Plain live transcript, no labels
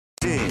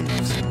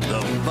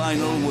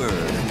final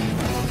word.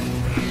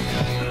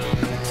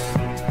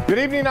 Good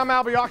evening, I'm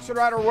Albie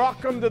Oxenrider.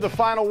 Welcome to The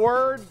Final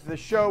Word, the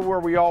show where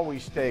we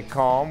always stay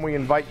calm. We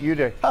invite you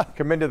to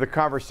come into the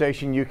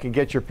conversation. You can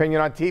get your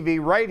opinion on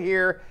TV right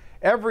here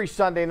every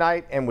Sunday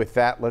night. And with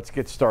that, let's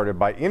get started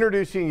by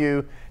introducing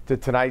you to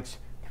tonight's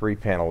three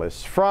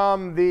panelists.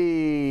 From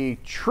the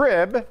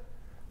Trib,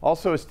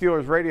 also a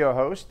Steelers radio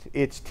host,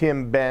 it's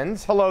Tim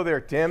Benz. Hello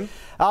there, Tim.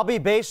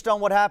 Albie, based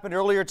on what happened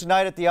earlier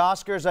tonight at the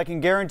Oscars, I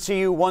can guarantee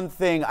you one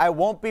thing. I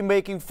won't be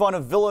making fun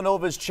of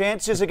Villanova's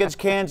chances against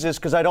Kansas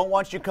because I don't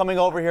want you coming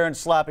over here and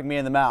slapping me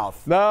in the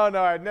mouth. No,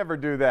 I'd never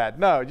do that.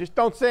 No, just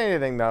don't say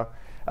anything, though.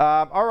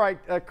 All right,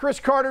 Chris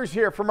Carter's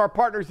here from our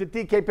partners at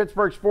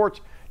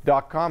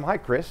DKPittsburghSports.com. Hi,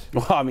 Chris.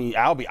 Well, I mean,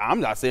 Albie, I'm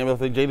not saying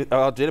anything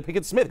Jada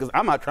Pinkett Smith because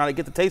I'm not trying to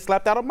get the taste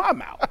slapped out of my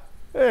mouth.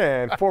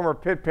 And former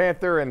Pitt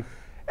Panther and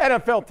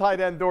NFL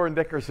tight end Doran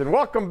Dickerson.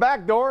 Welcome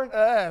back,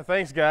 Doran.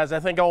 Thanks, guys. I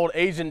think old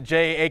Agent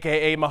J,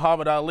 a.k.a.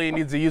 Muhammad Ali,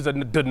 needs to use a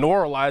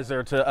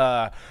demoralizer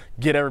to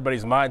get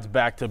everybody's minds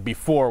back to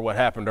before what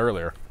happened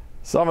earlier.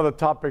 Some of the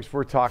topics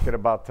we're talking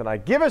about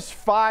tonight. Give us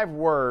 5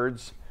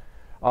 words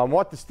on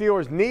what the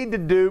Steelers need to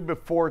do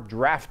before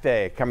draft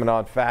day coming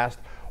on fast.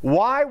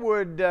 Why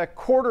would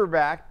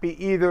quarterback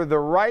be either the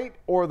right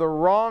or the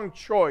wrong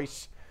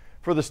choice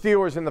for the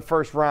Steelers in the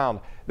first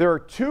round? There are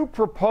 2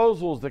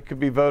 proposals that could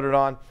be voted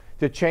on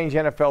to change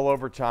NFL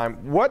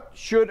overtime. What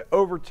should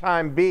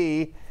overtime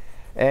be,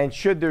 and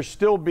should there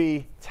still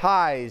be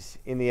ties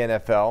in the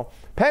NFL?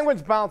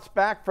 Penguins bounce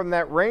back from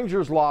that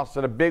Rangers loss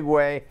in a big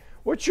way.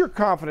 What's your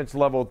confidence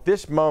level at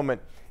this moment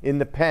in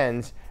the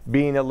Pens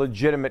being a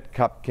legitimate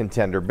Cup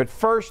contender? But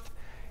first,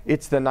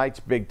 it's the night's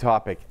big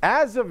topic.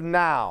 As of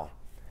now,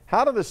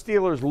 how do the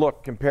Steelers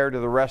look compared to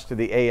the rest of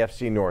the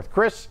AFC North?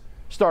 Chris,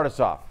 start us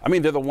off. I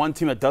mean, they're the one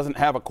team that doesn't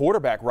have a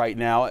quarterback right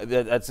now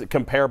that's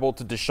comparable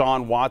to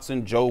Deshaun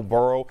Watson, Joe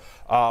Burrow,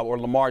 or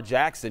Lamar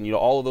Jackson. You know,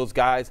 all of those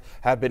guys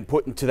have been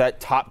put into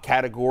that top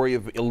category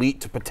of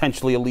elite to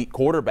potentially elite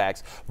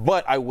quarterbacks.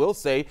 But I will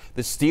say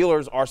the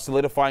Steelers are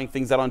solidifying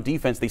things out on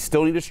defense. They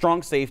still need a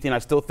strong safety, and I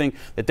still think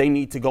that they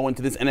need to go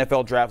into this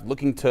NFL draft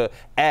looking to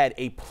add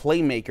a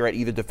playmaker at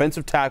either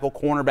defensive tackle,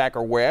 cornerback,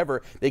 or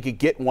wherever they could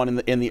get one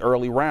in the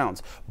early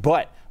rounds.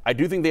 But I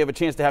do think they have a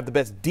chance to have the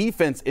best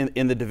defense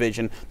in the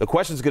division. The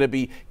question is going to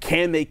be,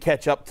 can they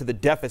catch up to the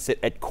deficit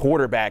at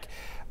quarterback?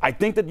 I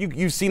think that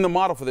you've seen the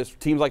model for this.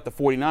 Teams like the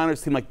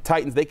 49ers, teams like the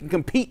Titans, they can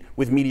compete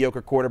with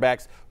mediocre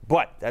quarterbacks,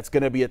 but that's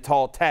going to be a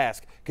tall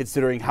task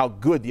considering how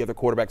good the other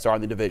quarterbacks are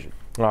in the division.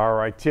 All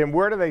right, Tim,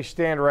 where do they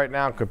stand right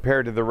now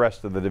compared to the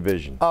rest of the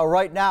division?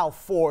 Right now,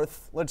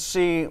 4th. Let's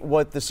see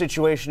what the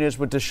situation is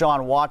with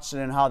Deshaun Watson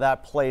and how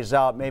that plays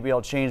out. Maybe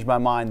I'll change my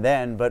mind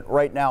then, but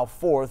right now,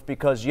 4th,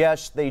 because,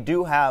 yes, they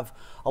do have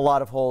a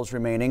lot of holes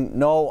remaining.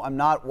 No, I'm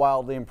not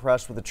wildly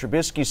impressed with the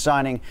Trubisky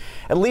signing,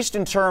 at least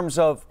in terms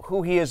of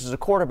who he is as a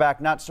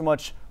quarterback, not so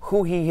much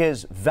who he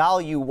is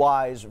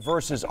value-wise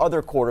versus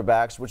other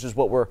quarterbacks, which is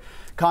what we're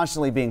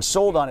constantly being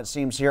sold on, it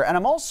seems here. And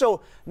I'm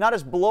also not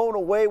as blown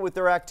away with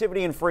their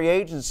activity in free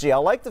agency. I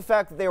like the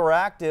fact that they were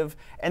active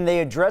and they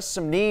addressed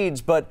some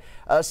needs, but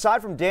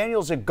aside from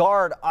Daniels at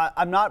guard,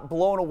 I'm not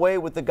blown away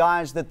with the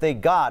guys that they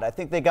got. I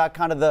think they got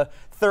kind of the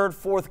 3rd,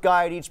 4th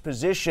guy at each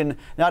position,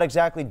 not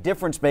exactly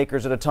difference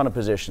makers at a ton of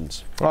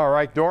positions. All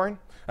right, Doran?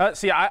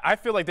 I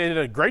feel like they did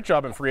a great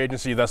job in free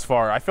agency thus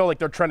far. I feel like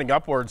they're trending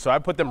upwards, so I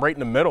put them right in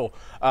the middle.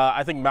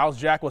 I think Miles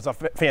Jack was a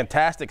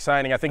fantastic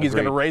signing. I think he's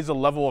going to raise the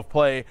level of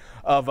play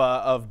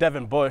of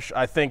Devin Bush.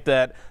 I think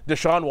that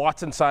Deshaun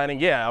Watson signing,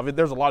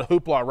 there's a lot of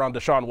hoopla around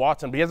Deshaun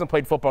Watson, but he hasn't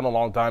played football in a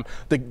long time.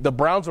 The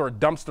Browns are a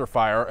dumpster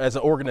fire as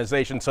an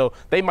organization, so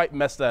they might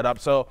mess that up.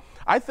 So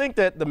I think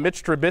that the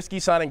Mitch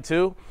Trubisky signing,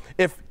 too,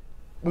 if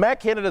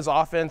Matt Canada's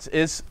offense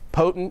is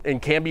potent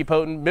and can be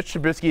potent, Mitch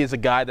Trubisky is a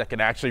guy that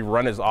can actually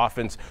run his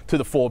offense to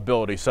the full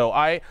ability. So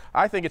I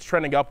think it's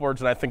trending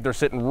upwards, and I think they're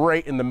sitting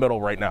right in the middle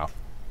right now.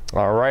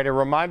 All right, a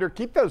reminder,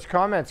 keep those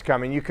comments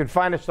coming. You can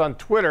find us on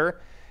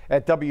Twitter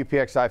at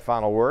WPXI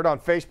Final Word,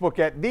 on Facebook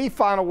at The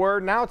Final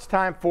Word. Now it's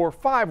time for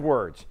 5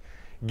 words.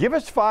 Give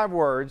us 5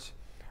 words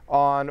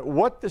on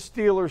what the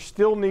Steelers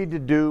still need to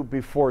do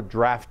before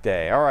draft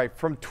day. All right,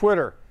 from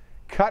Twitter,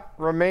 cut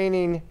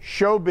remaining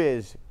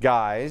showbiz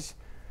guys.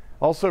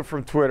 Also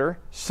from Twitter,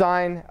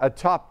 sign a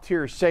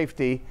top-tier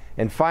safety.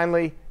 And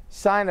finally,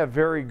 sign a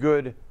very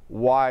good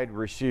wide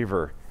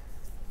receiver.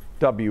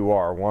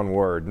 WR, 1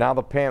 word. Now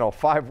the panel,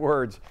 5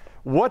 words.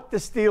 What the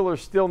Steelers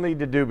still need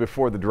to do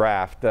before the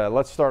draft.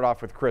 Let's start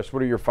off with Chris.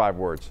 What are your 5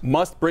 words?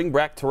 Must bring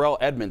back Terrell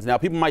Edmunds. Now,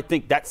 people might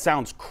think that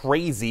sounds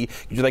crazy.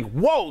 You're like,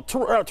 whoa,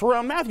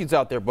 Terrell Matthews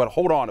out there. But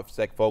hold on a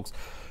sec, folks.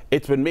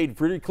 it's been made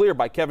pretty clear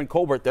by Kevin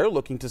Colbert they're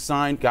looking to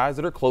sign guys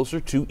that are closer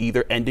to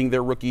either ending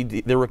their rookie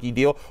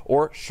deal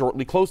or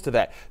shortly close to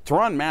that.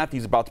 Tyrann Mathieu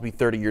is about to be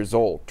 30 years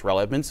old. Terrell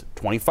Edmunds,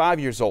 25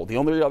 years old. The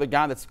only other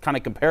guy that's kind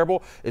of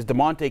comparable is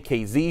DeMonte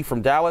KZ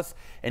from Dallas,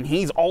 and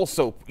he's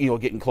also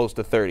getting close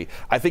to 30.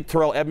 I think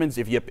Terrell Edmunds,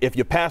 if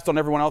you passed on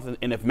everyone else,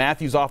 and if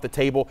Matthew's off the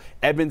table,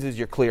 Edmunds is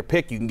your clear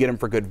pick. You can get him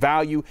for good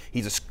value.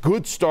 He's a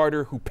good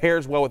starter who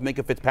pairs well with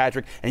Minkah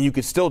Fitzpatrick, and you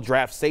could still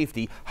draft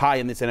safety high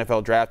in this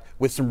NFL draft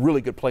with some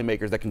really good playmakers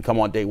that can come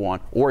on day one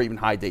or even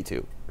high day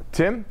two.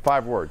 Tim,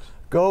 5 words.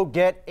 Go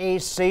get a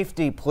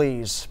safety,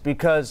 please,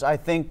 because I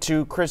think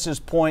to Chris's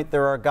point,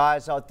 there are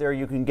guys out there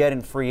you can get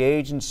in free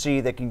agency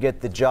that can get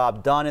the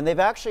job done, and they've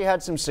actually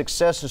had some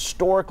success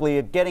historically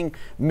at getting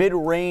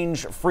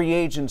mid-range free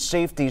agent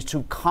safeties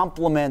to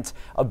complement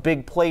a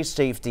big play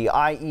safety,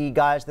 i.e.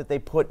 guys that they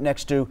put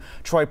next to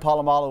Troy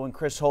Polamalu and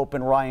Chris Hope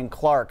and Ryan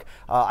Clark.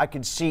 I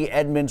could see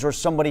Edmunds or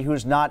somebody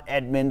who's not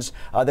Edmunds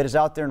that is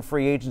out there in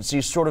free agency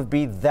sort of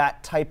be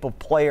that type of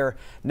player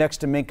next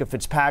to Minkah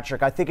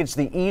Fitzpatrick. I think it's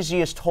the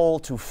easiest hole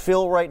to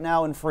fill right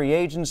now in free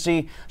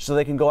agency so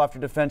they can go after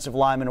defensive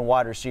linemen and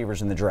wide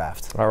receivers in the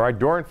draft. All right,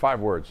 Doran, 5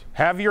 words.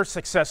 Have your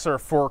successor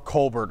for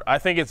Colbert. I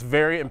think it's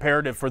very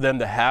imperative for them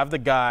to have the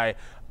guy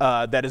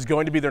that is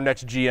going to be their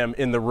next GM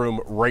in the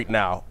room right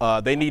now.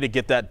 They need to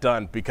get that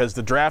done because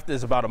the draft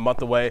is about a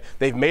month away.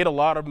 They've made a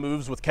lot of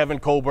moves with Kevin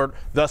Colbert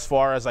thus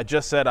far. As I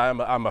just said,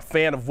 I'm a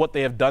fan of what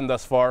they have done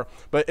thus far.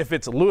 But if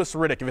it's Louis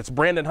Riddick, if it's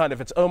Brandon Hunt, if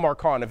it's Omar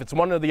Khan, if it's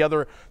one of the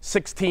other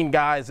 16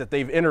 guys that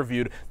they've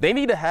interviewed, they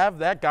need to have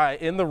that guy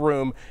in the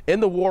room, in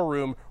the war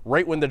room,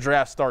 right when the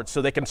draft starts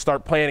so they can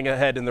start planning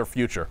ahead in their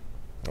future.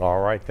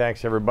 All right,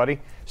 thanks, everybody.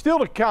 Still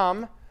to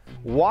come,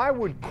 why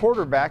would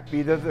quarterback be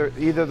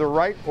either the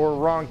right or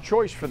wrong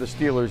choice for the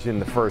Steelers in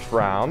the first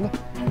round?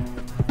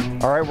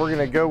 All right, we're going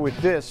to go with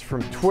this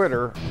from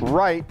Twitter.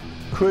 Right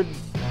could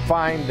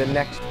find the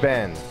next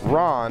Ben.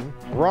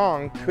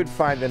 Wrong could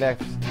find the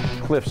next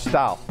Cliff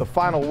Stout. The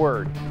final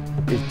word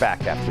is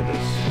back after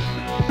this.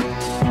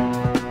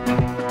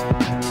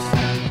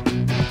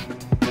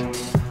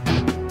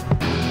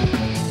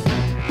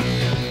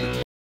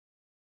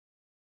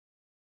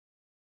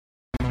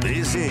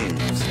 This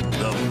is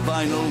The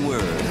Final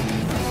Word.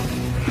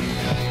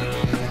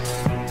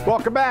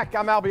 Welcome back.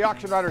 I'm Albie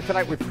Oxenrider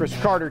tonight with Chris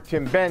Carter,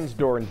 Tim Benz,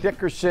 Doran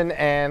Dickerson,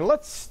 and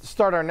let's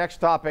start our next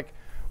topic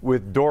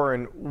with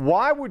Doran.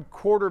 Why would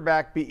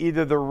quarterback be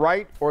either the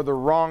right or the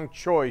wrong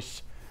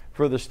choice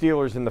for the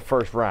Steelers in the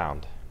first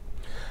round?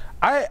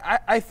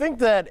 I think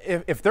that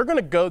if they're going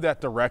to go that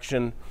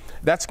direction,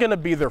 that's going to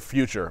be their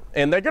future.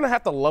 And they're going to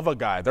have to love a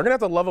guy. They're going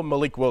to have to love a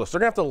Malik Willis. They're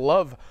going to have to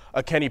love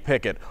a Kenny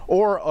Pickett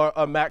or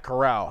a Matt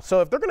Corral.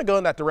 So if they're going to go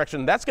in that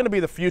direction, that's going to be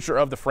the future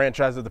of the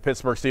franchise of the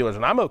Pittsburgh Steelers.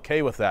 And I'm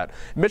okay with that.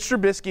 Mitch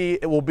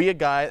Trubisky will be a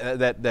guy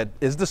that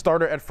is the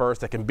starter at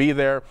first, that can be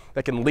there,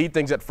 that can lead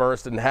things at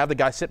first and have the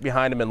guy sit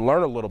behind him and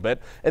learn a little bit.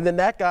 And then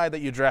that guy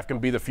that you draft can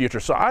be the future.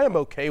 So I am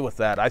okay with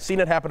that. I've seen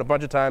it happen a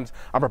bunch of times.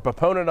 I'm a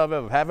proponent of it,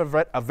 of having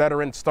a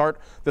veteran start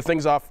the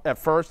things off at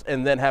first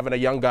and then having a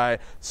young guy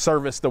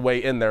service the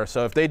way in there.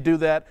 So if they do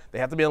that, they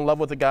have to be in love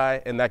with the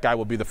guy, and that guy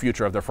will be the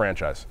future of their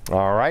franchise.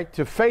 All right,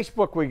 to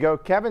Facebook we go.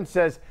 Kevin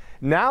says,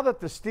 now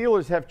that the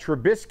Steelers have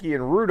Trubisky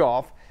and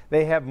Rudolph,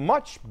 they have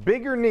much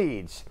bigger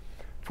needs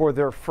for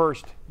their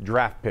first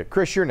draft pick.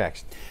 Chris, you're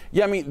next.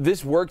 Yeah, I mean,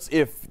 this works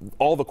if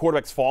all the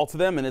quarterbacks fall to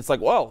them and it's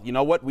like, well, you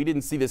know what, we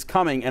didn't see this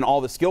coming and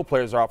all the skill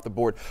players are off the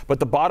board. But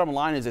the bottom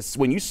line is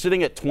when you're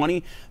sitting at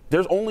 20,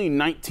 there's only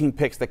 19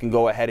 picks that can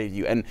go ahead of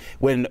you. And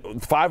when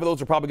 5 of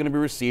those are probably going to be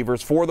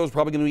receivers, 4 of those are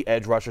probably going to be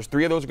edge rushers,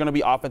 3 of those are going to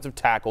be offensive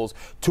tackles,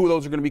 2 of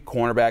those are going to be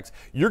cornerbacks,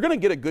 you're going to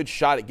get a good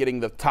shot at getting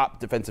the top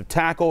defensive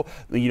tackle,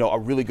 a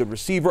really good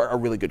receiver, a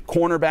really good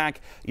cornerback.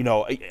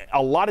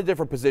 A lot of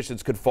different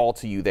positions could fall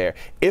to you there.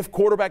 If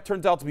quarterback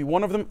turns out to be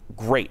one of them,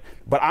 great.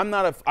 But I'm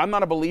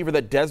not a believer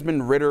that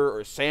Desmond Ridder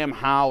or Sam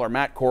Howell or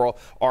Matt Corral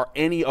are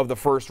any of the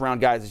first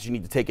round guys that you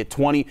need to take at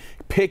 20.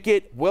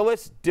 Pickett,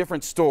 Willis,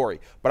 different story.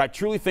 But I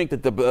truly think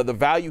that the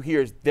value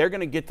here is they're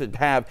going to get to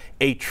have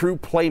a true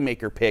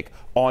playmaker pick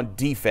on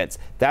defense.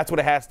 That's what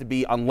it has to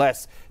be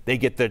unless they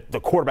get the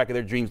quarterback of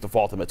their dreams to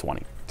fall to them at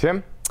 20.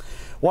 Tim?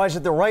 Why is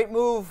it the right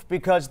move?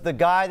 Because the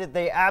guy that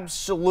they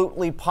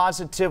absolutely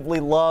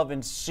positively love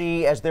and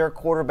see as their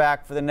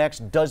quarterback for the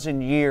next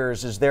dozen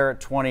years is there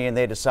at 20 and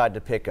they decide to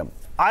pick him.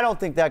 I don't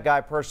think that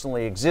guy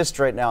personally exists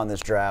right now in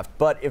this draft,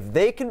 but if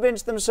they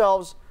convince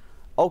themselves,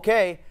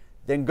 okay,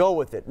 then go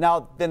with it.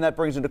 Now, then that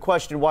brings into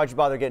question, why'd you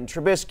bother getting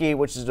Trubisky,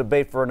 which is a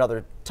debate for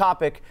another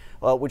topic,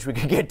 which we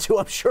could get to,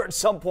 I'm sure, at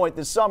some point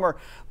this summer.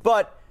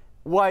 But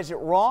why is it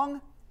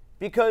wrong?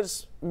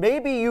 Because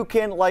maybe you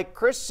can, like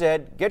Chris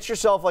said, get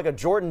yourself like a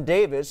Jordan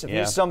Davis if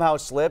he somehow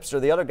slips,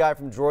 or the other guy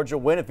from Georgia,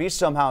 Wynn, if he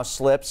somehow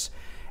slips,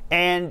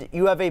 and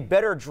you have a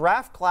better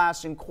draft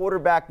class in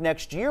quarterback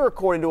next year,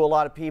 according to a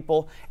lot of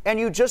people, and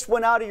you just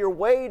went out of your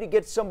way to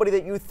get somebody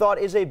that you thought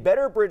is a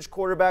better bridge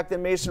quarterback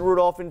than Mason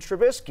Rudolph and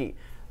Trubisky.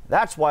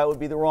 That's why it would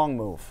be the wrong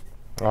move.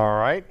 All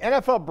right.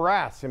 NFL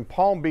Brass in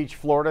Palm Beach,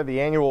 Florida,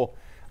 the annual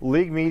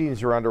league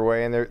meetings are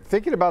underway, and they're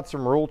thinking about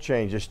some rule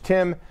changes.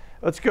 Tim,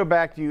 let's go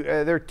back to you.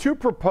 There are two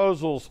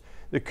proposals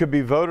that could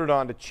be voted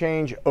on to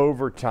change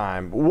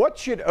overtime. What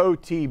should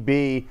OT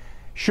be?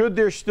 Should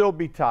there still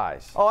be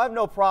ties? Oh, I have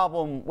no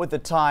problem with the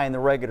tie in the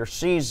regular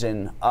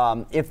season.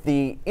 If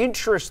the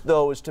interest,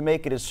 though, is to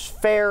make it as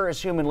fair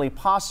as humanly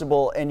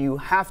possible, and you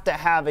have to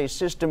have a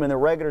system in the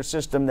regular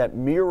system that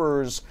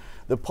mirrors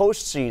the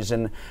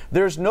postseason,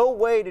 there's no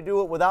way to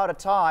do it without a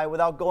tie,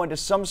 without going to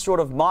some sort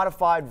of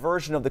modified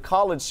version of the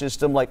college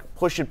system, like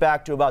push it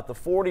back to about the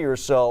 40 or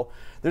so.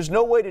 There's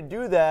no way to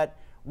do that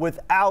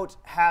without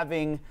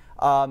having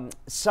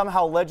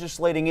somehow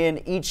legislating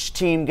in each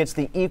team gets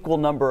the equal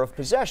number of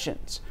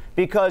possessions.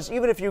 Because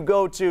even if you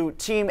go to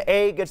Team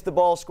A gets the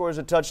ball, scores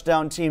a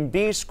touchdown, Team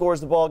B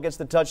scores the ball, gets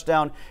the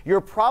touchdown,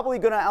 you're probably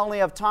going to only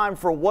have time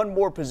for one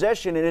more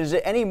possession. And is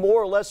it any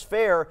more or less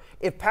fair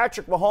if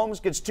Patrick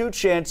Mahomes gets 2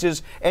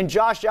 chances and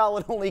Josh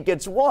Allen only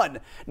gets 1?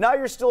 Now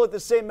you're still at the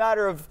same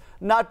matter of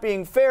not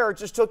being fair. It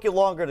just took you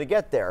longer to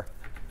get there.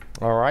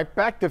 All right,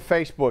 back to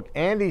Facebook.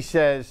 Andy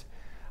says,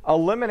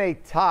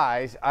 eliminate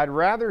ties. I'd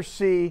rather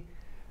see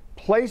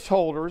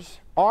placeholders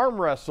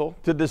arm wrestle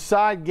to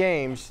decide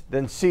games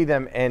than see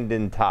them end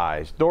in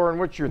ties. Doran,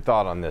 what's your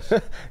thought on this?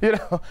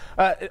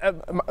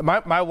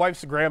 My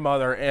wife's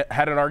grandmother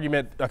had an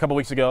argument a couple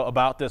weeks ago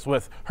about this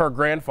with her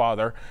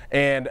grandfather,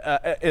 and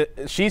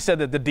she said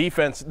that the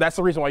defense, that's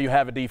the reason why you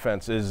have a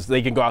defense, is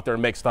they can go out there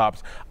and make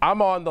stops.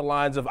 I'm on the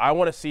lines of I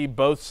want to see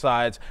both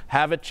sides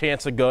have a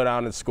chance to go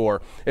down and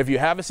score. If you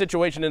have a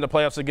situation in the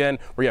playoffs again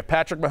where you have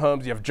Patrick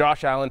Mahomes, you have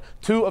Josh Allen,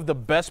 2 of the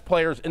best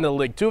players in the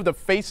league, 2 of the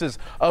faces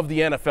of the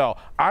NFL,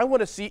 I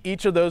want to see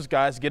each of those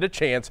guys get a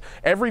chance.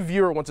 Every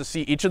viewer wants to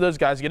see each of those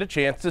guys get a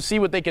chance to see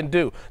what they can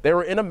do. They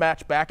were in a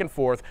match back and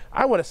forth.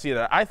 I want to see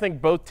that. I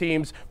think both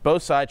teams,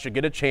 both sides should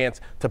get a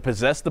chance to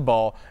possess the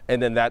ball,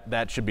 and then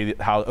that should be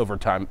how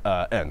overtime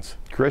ends.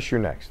 Chris, you're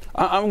next.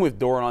 I'm with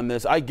Doran on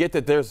this. I get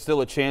that there's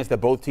still a chance that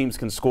both teams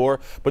can score,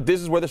 but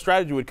this is where the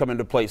strategy would come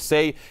into play.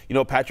 Say,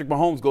 Patrick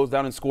Mahomes goes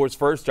down and scores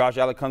first, Josh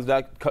Allen comes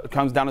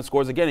down and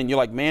scores again, and you're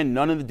like, man,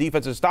 none of the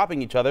defense is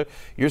stopping each other.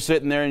 You're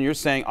sitting there and you're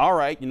saying, all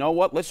right, you know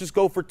what? Let's just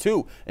go for 2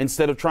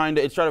 instead of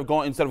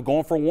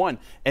going for 1,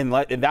 and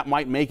that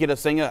might make it a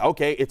thing.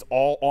 Okay, it's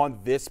all on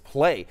this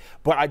play.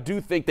 But I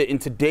do think that in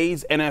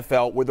today's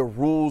NFL, where the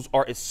rules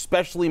are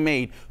especially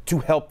made to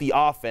help the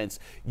offense,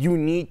 you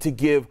need to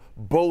give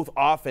both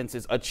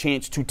offenses a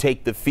chance to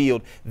take the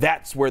field.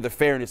 That's where the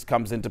fairness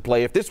comes into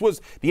play. If this was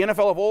the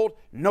NFL of old,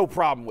 no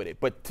problem with it.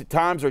 But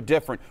times are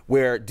different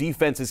where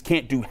defenses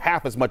can't do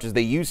half as much as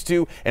they used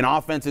to, and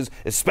offenses,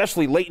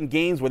 especially late in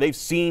games where they've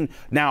seen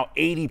now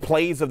 80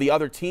 plays of the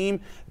other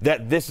team,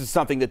 that this is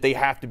something that they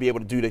have to be able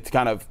to do to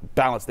kind of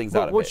balance things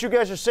out a bit. What you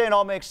guys are saying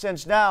all makes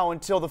sense now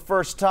until the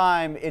first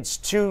time it's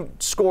 2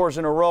 scores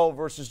in a row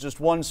versus just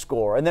 1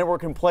 score. And then we're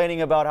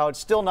complaining about how it's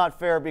still not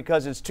fair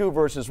because it's 2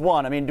 versus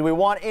 1. I mean, do we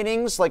want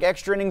innings, like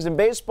extra innings in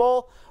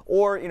baseball?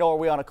 Or, are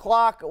we on a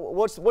clock?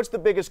 What's the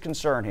biggest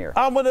concern here?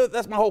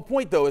 That's my whole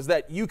point, though, is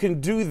that you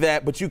can do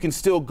that, but you can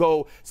still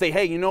go say,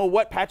 hey, you know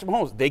what, Patrick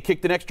Mahomes, they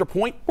kicked an extra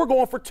point. We're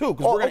going for 2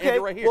 because we're going to end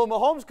it right here. Well,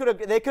 Mahomes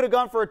could have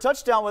gone for a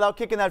touchdown without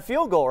kicking that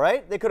field goal,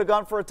 right? They could have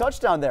gone for a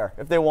touchdown there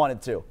if they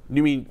wanted to.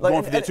 You mean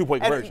going for the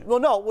 2-point conversion? Well,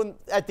 no.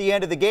 At the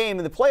end of the game,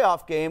 in the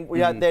playoff game,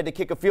 they had to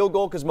kick a field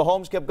goal because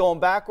Mahomes kept going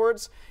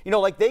backwards.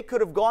 They could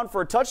have gone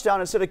for a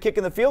touchdown instead of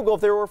kicking the field goal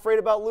if they were afraid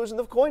about losing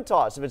the coin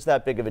toss, if it's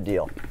that big of a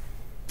deal.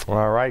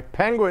 All right,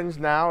 Penguins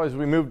now, as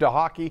we move to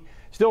hockey,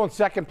 still in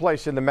second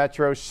place in the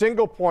Metro,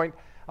 single point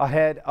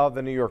ahead of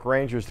the New York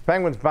Rangers. The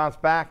Penguins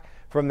bounced back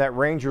from that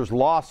Rangers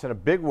loss in a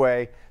big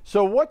way.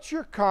 So what's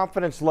your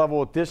confidence level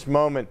at this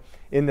moment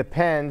in the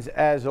Pens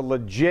as a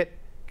legit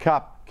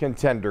Cup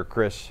contender,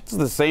 Chris? This is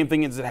the same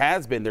thing as it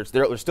has been.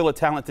 They're still a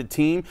talented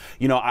team.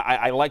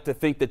 I like to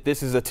think that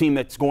this is a team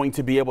that's going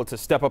to be able to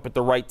step up at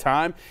the right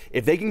time.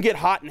 If they can get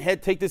hot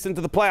and take this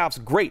into the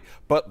playoffs, great.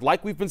 But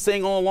like we've been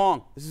saying all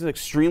along, this is an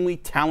extremely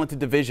talented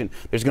division.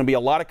 There's going to be a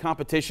lot of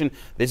competition.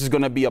 This is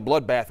going to be a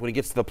bloodbath when it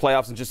gets to the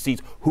playoffs and just sees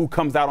who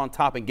comes out on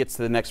top and gets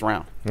to the next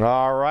round.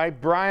 All right.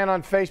 Brian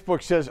on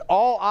Facebook says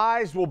all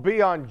eyes will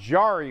be on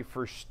Jarry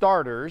for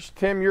starters.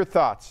 Tim, your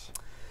thoughts?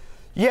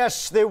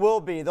 Yes, they will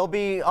be. They'll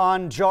be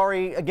on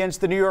Jarry against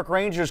the New York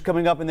Rangers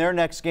coming up in their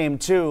next game,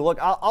 too. Look,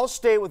 I'll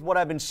stay with what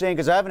I've been saying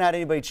because I haven't had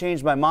anybody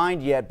change my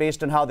mind yet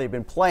based on how they've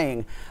been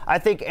playing. I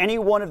think any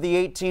one of the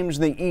 8 teams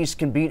in the East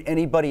can beat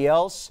anybody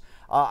else.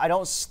 I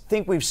don't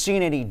think we've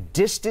seen any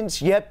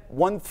distance yet,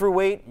 1 through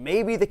 8.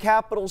 Maybe the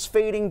Capitals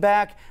fading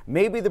back.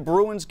 Maybe the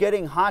Bruins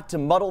getting hot to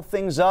muddle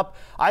things up.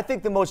 I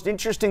think the most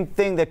interesting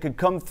thing that could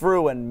come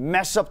through and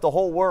mess up the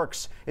whole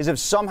works is if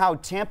somehow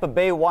Tampa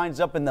Bay winds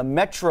up in the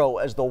Metro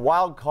as the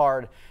wild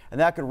card, and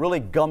that could really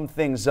gum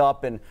things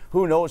up, and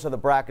who knows how the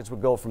brackets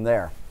would go from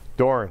there.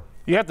 Doran.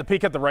 You have to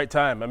peak at the right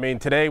time. I mean,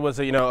 today was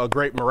a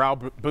great morale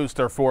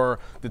booster for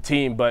the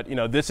team, but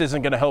this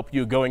isn't going to help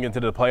you going into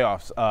the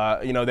playoffs.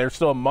 There's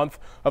still a month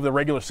of the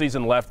regular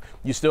season left.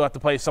 You still have to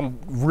play some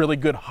really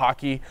good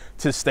hockey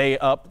to stay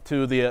up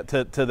to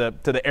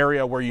the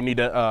area where you need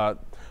to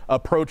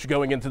approach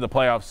going into the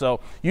playoffs.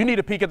 So you need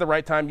to peak at the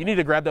right time. You need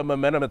to grab that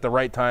momentum at the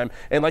right time.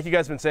 And like you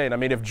guys have been saying, I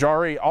mean, if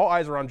Jari, all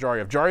eyes are on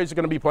Jari. If Jari's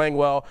going to be playing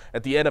well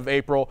at the end of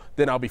April,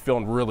 then I'll be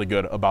feeling really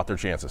good about their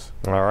chances.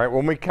 All right,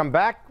 when we come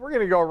back, we're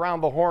going to go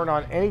around the horn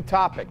on any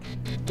topic.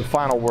 The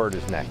final word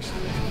is next.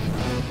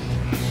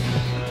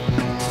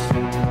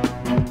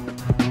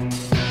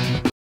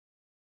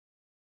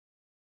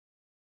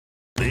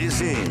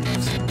 This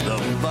is the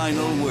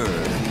final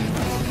word.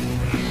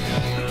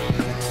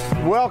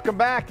 Welcome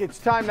back. It's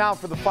time now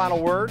for the final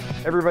word.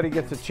 Everybody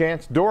gets a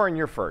chance. Doran,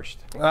 you're first.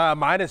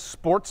 Mine is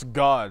sports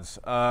gods.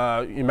 You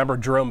remember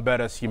Jerome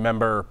Bettis. You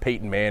remember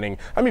Peyton Manning.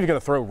 I'm even going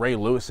to throw Ray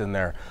Lewis in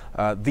there.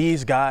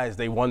 These guys,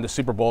 they won the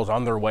Super Bowls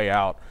on their way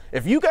out.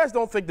 If you guys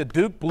don't think the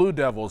Duke Blue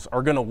Devils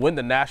are going to win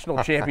the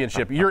national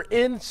championship, you're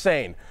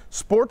insane.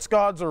 Sports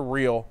gods are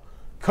real.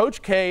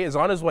 Coach K is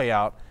on his way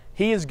out.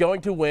 He is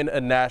going to win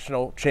a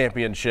national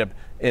championship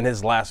in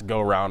his last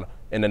go-around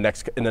in the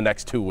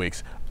next 2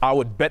 weeks. I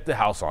would bet the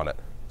house on it.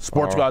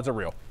 Sports gods are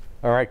real.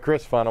 All right,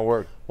 Chris, final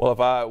word. Well, if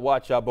I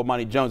watch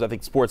Bomani Jones, I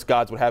think sports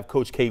gods would have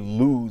Coach K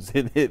lose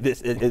in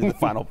the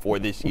Final Four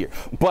this year.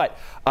 But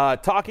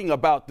talking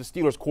about the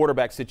Steelers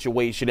quarterback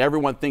situation,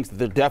 everyone thinks that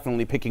they're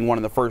definitely picking one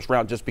in the first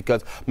round just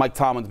because Mike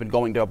Tomlin's been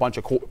going to a bunch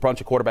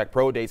of quarterback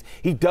pro days.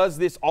 He does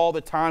this all the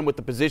time with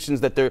the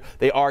positions that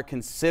they are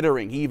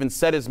considering. He even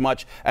said as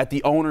much at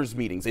the owners'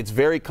 meetings. It's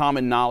very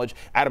common knowledge.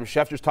 Adam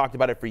Schefter's talked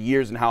about it for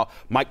years and how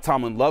Mike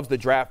Tomlin loves the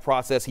draft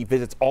process. He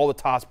visits all the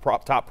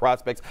top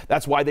prospects.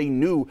 That's why they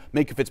knew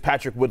Minkah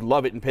Fitzpatrick would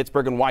love it in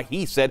Pittsburgh and why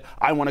he said,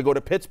 I want to go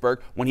to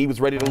Pittsburgh when he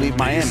was ready to leave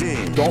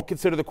Miami. Don't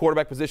consider the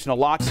quarterback position a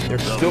lock. They're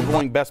still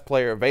going best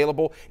player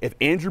available. If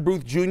Andrew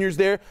Booth Jr. is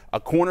there, a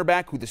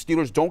cornerback who the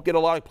Steelers don't get a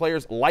lot of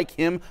players like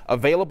him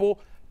available,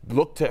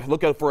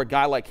 look out for a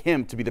guy like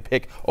him to be the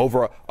pick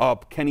over a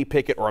Kenny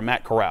Pickett or a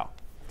Matt Corral.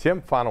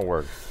 Tim, final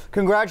word.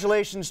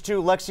 Congratulations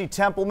to Lexi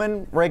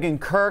Templeman, Reagan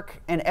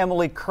Kirk, and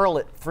Emily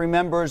Curlett, 3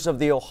 members of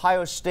the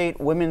Ohio State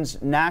women's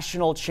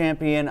national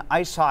champion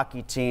ice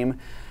hockey team.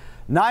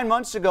 9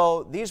 months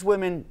ago, these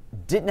women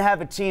didn't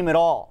have a team at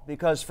all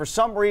because for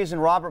some reason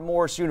Robert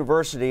Morris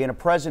University and a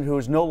president who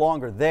is no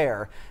longer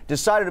there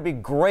decided it'd be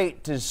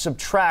great to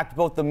subtract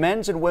both the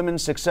men's and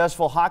women's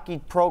successful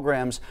hockey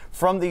programs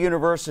from the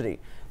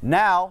university.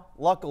 Now,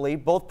 luckily,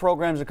 both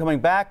programs are coming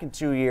back in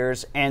 2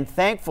 years, and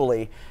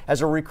thankfully,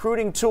 as a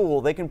recruiting tool,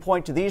 they can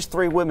point to these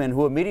 3 women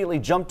who immediately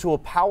jumped to a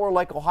power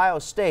like Ohio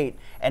State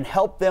and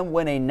help them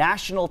win a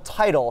national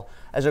title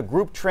as a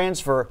group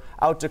transfer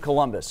out to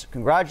Columbus.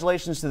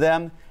 Congratulations to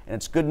them, and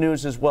it's good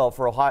news as well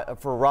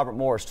for Robert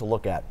Morris to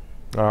look at.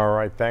 All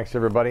right, thanks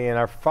everybody. And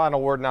our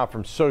final word now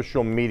from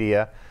social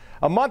media.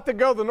 A month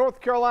ago, the North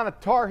Carolina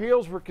Tar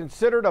Heels were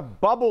considered a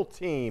bubble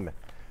team.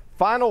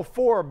 Final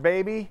Four,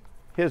 baby.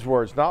 His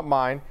words, not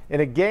mine.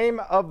 In a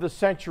game of the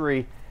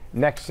century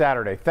next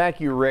Saturday. Thank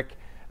you, Rick.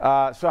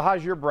 So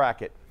how's your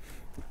bracket?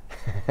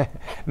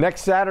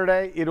 Next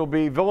Saturday, it'll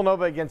be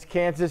Villanova against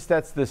Kansas.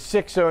 That's the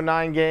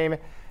 6:09 game.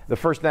 The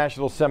first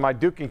national semi.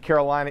 Duke and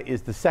Carolina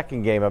is the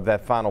second game of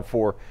that Final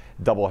Four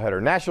doubleheader.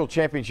 National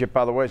championship,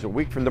 by the way, is a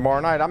week from tomorrow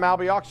night. I'm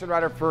Albie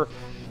Oxenrider for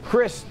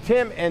Chris,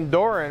 Tim, and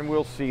Doran.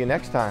 We'll see you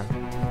next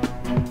time.